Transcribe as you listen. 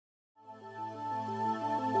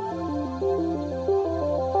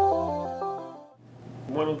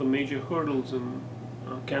the major hurdles in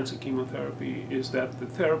cancer chemotherapy is that the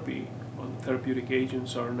therapy or the therapeutic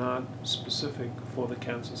agents are not specific for the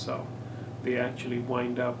cancer cell. They actually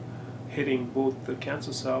wind up hitting both the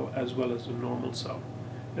cancer cell as well as the normal cell.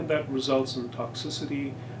 And that results in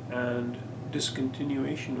toxicity and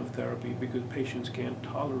discontinuation of therapy because patients can't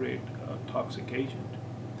tolerate a toxic agent.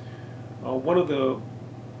 One of the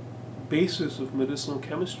basis of medicinal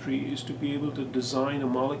chemistry is to be able to design a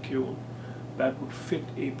molecule that would fit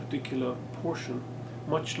a particular portion,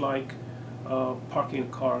 much like parking a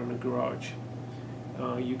car in a garage.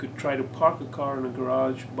 You could try to park a car in a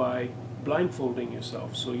garage by blindfolding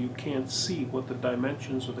yourself so you can't see what the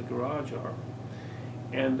dimensions of the garage are,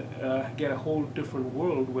 and get a whole different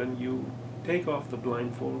world when you take off the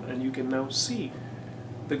blindfold and you can now see.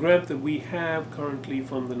 The grant that we have currently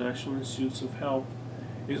from the National Institutes of Health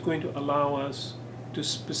is going to allow us to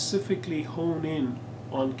specifically hone in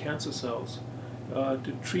on cancer cells,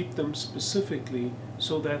 to treat them specifically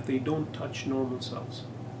so that they don't touch normal cells.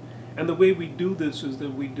 And the way we do this is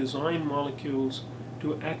that we design molecules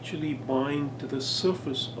to actually bind to the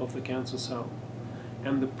surface of the cancer cell.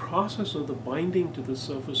 And the process of the binding to the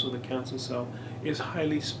surface of the cancer cell is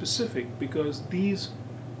highly specific because these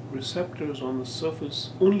receptors on the surface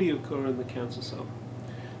only occur in the cancer cell.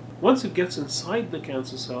 Once it gets inside the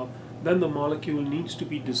cancer cell, then the molecule needs to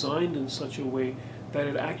be designed in such a way that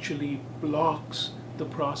it actually blocks the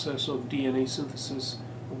process of DNA synthesis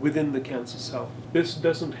within the cancer cell. This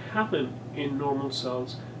doesn't happen in normal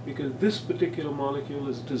cells because this particular molecule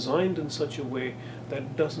is designed in such a way that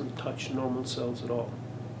it doesn't touch normal cells at all.